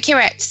 Okay,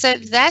 right. So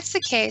that's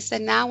the case.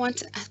 And now I want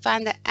to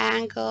find the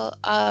angle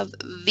of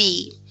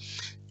V.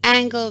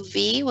 Angle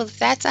V, well, if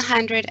that's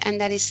 100 and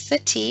that is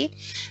 30,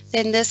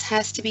 then this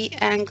has to be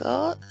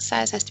angle,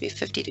 size has to be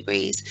 50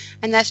 degrees.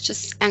 And that's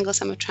just angle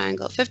sum of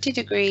triangle. 50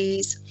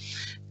 degrees,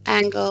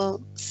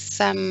 angle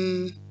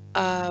sum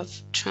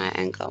of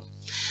triangle.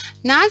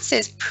 Now it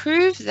says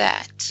prove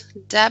that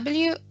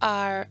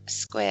WR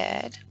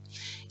squared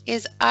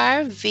is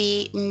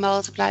RV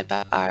multiplied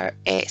by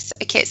RS.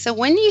 Okay, so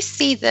when you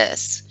see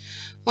this,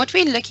 what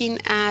we're looking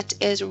at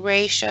is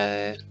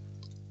ratio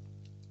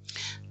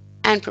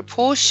and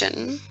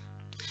proportion,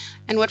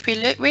 and what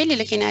we're really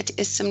looking at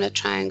is similar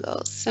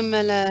triangles.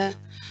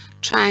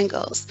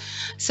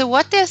 So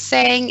what they're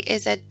saying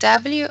is that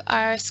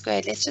WR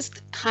squared, let's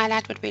just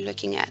highlight what we're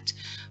looking at.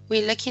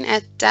 We're looking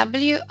at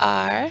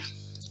WR,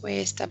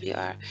 where's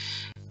WR?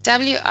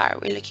 WR,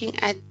 we're looking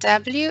at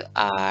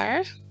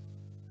WR,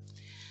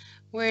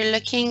 we're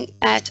looking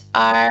at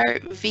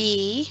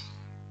RV,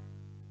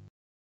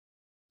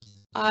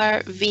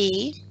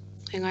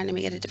 hang on, let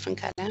me get a different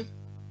color.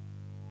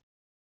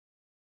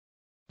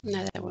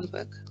 No, that won't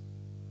work.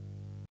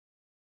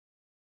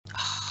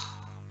 Oh,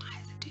 why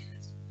is it doing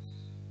this?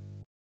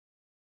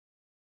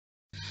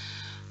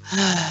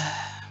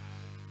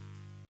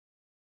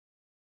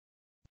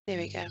 There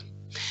we go.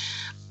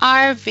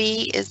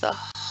 RV is the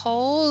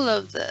whole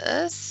of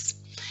this,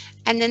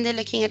 and then they're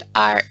looking at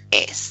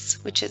RS,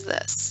 which is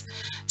this.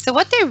 So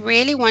what they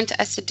really want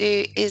us to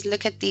do is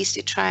look at these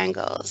two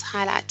triangles,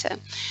 highlighter.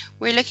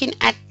 We're looking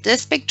at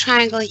this big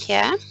triangle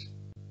here,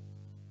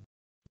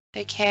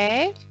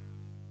 okay?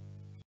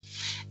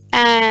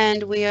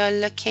 And we are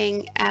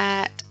looking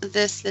at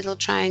this little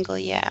triangle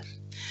here.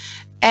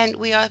 And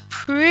we are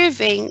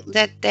proving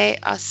that they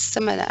are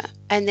similar,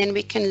 and then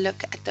we can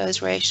look at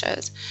those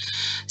ratios.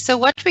 So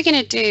what we're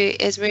going to do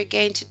is we're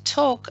going to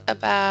talk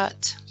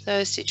about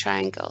those two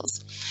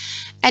triangles.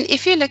 And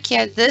if you look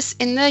here, this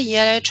in the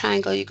yellow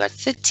triangle, you've got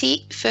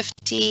 30,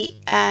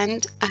 50,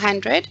 and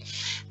 100.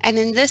 And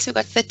in this, we've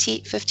got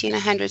 30, 50, and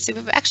 100. So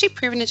we've actually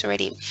proven it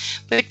already,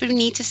 but we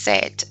need to say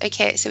it.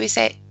 Okay, so we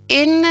say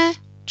in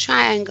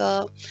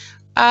triangle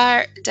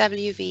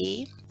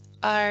RWV,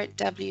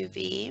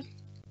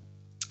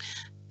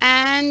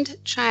 and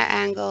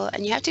triangle,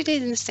 and you have to do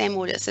it in the same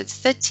order. So it's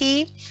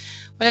 30,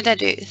 what did I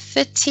do?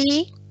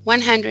 30,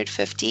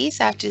 150,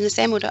 so I have to do in the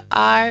same order,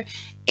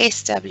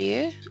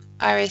 RSW.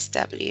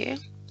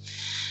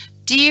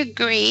 Do you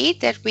agree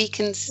that we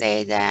can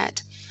say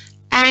that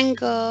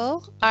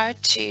angle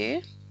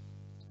R2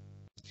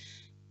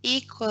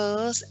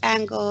 equals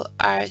angle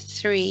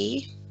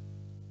R3,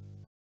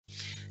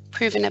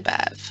 proven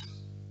above?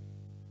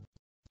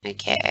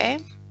 Okay.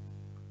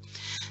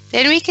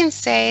 Then we can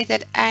say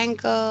that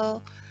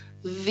angle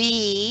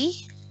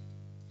V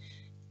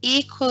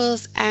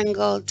equals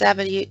angle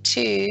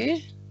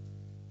W2,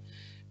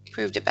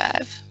 proved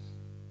above.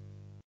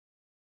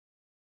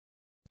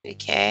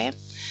 Okay.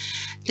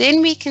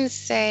 Then we can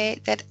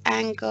say that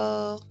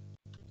angle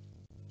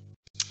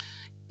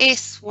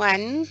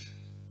S1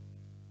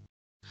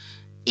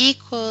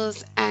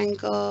 equals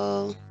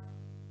angle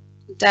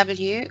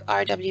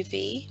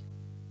RWV,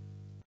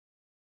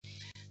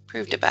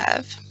 proved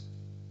above.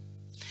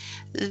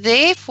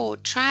 Therefore,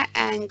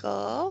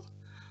 triangle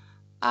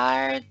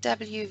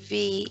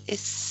RWV is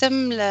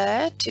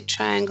similar to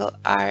triangle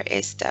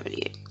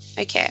RSW.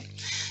 Okay,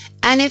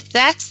 and if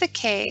that's the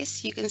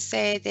case, you can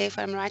say,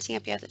 therefore, I'm writing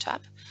up here at the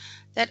top,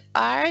 that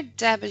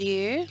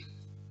RW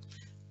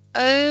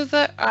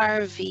over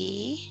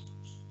RV,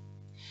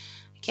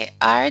 okay,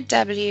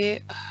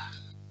 RW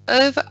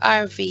over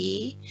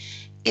RV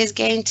is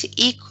going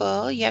to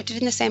equal, you have to do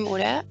it in the same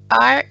order,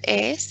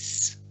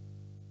 RS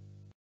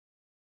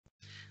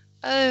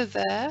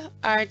over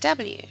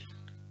RW,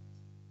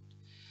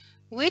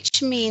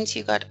 which means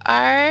you got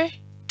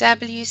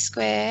RW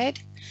squared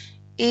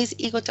is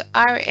equal to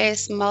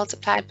RS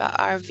multiplied by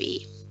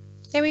RV.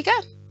 There we go.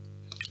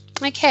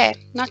 Okay,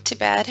 not too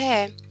bad,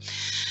 hey?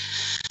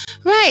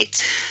 Right,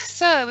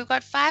 so we've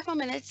got 5 more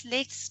minutes.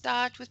 Let's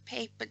start with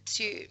paper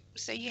 2.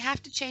 So you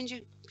have to change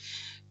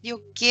your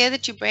gear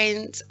that your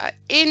brains are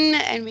in,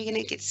 and we're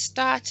going to get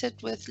started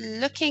with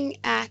looking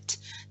at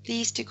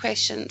these two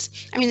questions.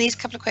 These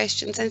couple of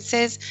questions. And it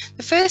says,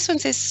 the first one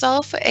says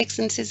solve for x,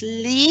 and says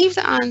leave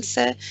the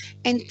answer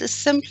in the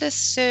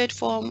simplest third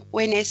form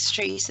where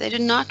necessary. So they do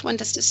not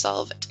want us to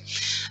solve it.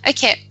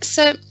 Okay,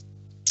 so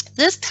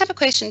this type of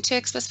question,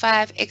 2x plus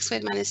 5, x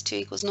squared minus 2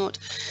 equals 0,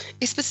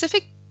 is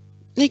specifically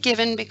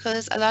given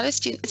because a lot of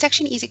students, it's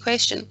actually an easy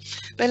question,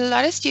 but a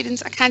lot of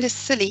students are kind of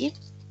silly.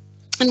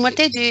 And what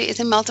they do is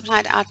they multiply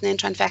it out and then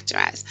try and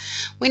factorize.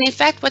 When in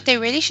fact, what they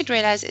really should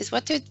realize is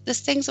this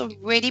thing's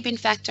already been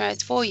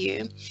factorized for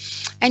you.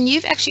 And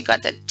you've actually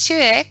got that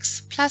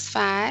 2x plus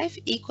 5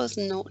 equals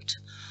 0.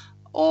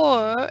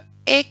 Or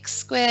x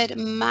squared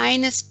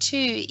minus 2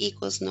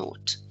 equals 0.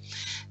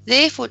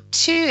 Therefore,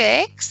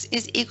 2x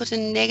is equal to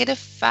negative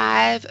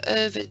 5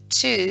 over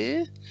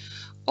 2.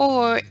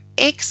 Or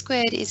x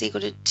squared is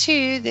equal to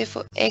 2.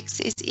 Therefore, x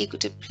is equal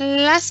to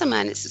plus or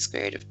minus the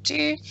square root of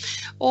 2.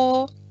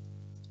 Or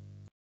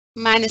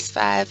minus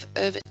 5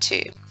 over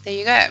 2. There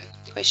you go.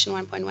 Question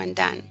 1.1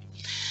 done.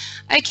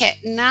 Okay,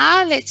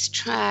 now let's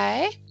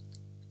try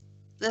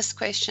this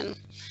question.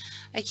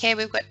 Okay,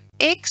 we've got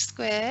x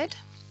squared.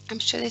 I'm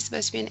sure there's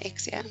supposed to be an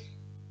x here.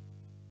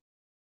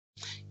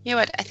 You know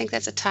what? I think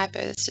that's a typo.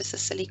 It's just a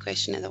silly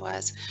question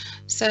otherwise.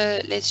 So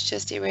let's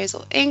just erase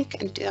all ink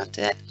and do not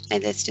do that.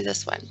 And let's do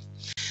this one.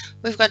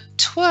 We've got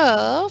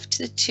 12 to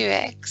the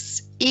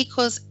 2x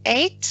equals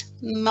 8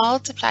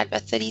 multiplied by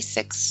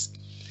 36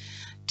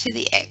 to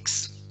the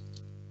x.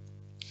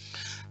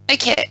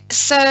 Okay,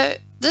 so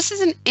this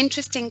is an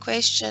interesting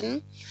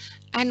question,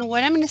 and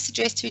what I'm going to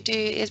suggest we do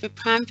is we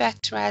prime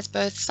factorize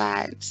both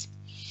sides.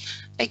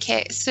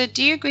 Okay, so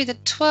do you agree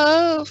that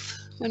 12,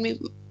 when we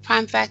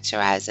prime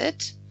factorize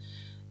it,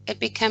 it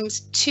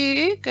becomes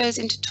 2 goes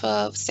into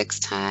 12 6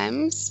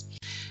 times,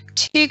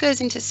 2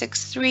 goes into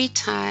 6 3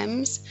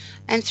 times,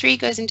 and 3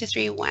 goes into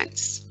 3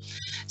 once.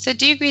 So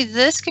do you agree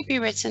this could be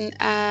written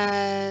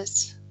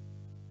as,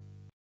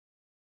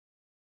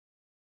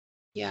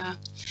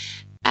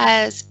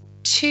 as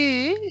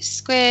 2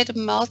 squared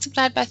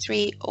multiplied by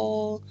 3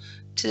 all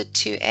to the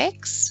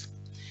 2x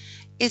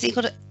is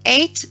equal to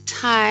 8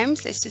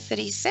 times, let's do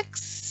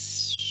 36.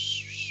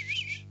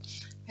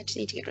 I just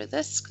need to get rid of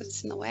this because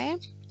it's in the way.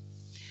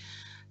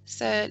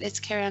 So let's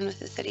carry on with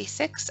the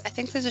 36. I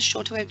think there's a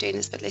shorter way of doing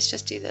this, but let's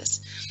just do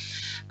this.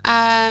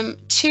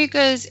 2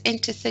 goes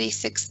into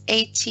 36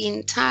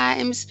 18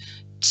 times,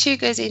 2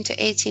 goes into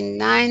 18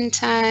 9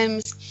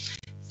 times,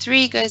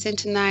 3 goes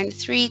into 9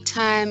 3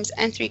 times,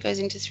 and 3 goes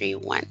into 3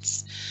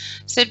 once.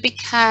 So it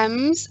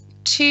becomes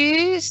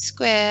 2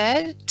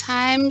 squared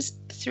times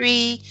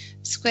 3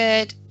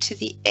 squared to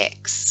the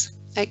x.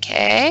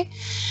 Okay,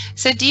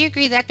 so do you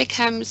agree that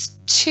becomes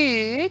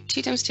 2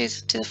 times 2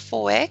 to the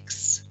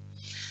 4x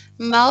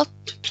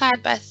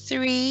multiplied by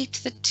 3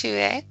 to the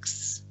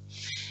 2x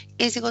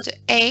is equal to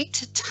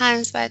 8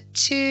 times by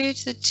 2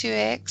 to the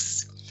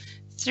 2x,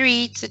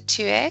 3 to the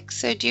 2x.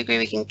 So do you agree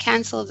we can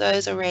cancel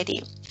those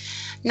already?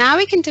 Now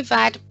we can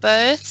divide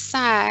both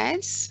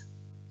sides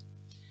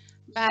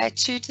by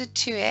 2 to the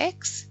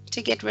 2x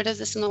to get rid of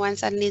this on the one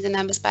side and leave the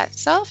numbers by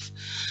itself.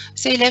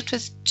 So you're left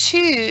with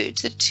 2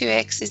 to the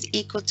 2x is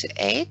equal to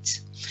 8.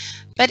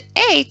 But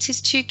 8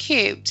 is 2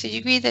 cubed. So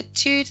you agree that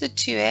 2 to the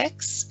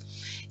 2x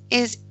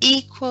is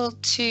equal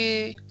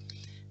to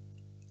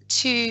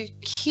 2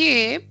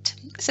 cubed.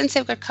 Since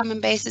they've got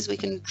common bases, we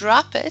can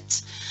drop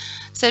it.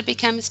 So it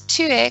becomes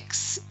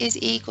 2x is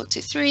equal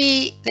to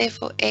 3,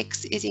 therefore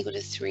x is equal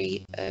to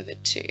 3 over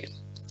 2.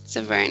 It's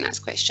a very nice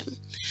question.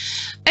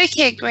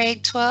 Okay,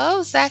 grade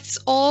 12, that's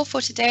all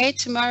for today.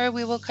 Tomorrow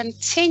we will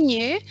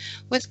continue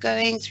with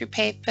going through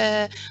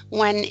paper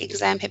 1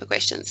 exam paper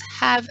questions.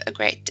 Have a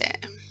great day.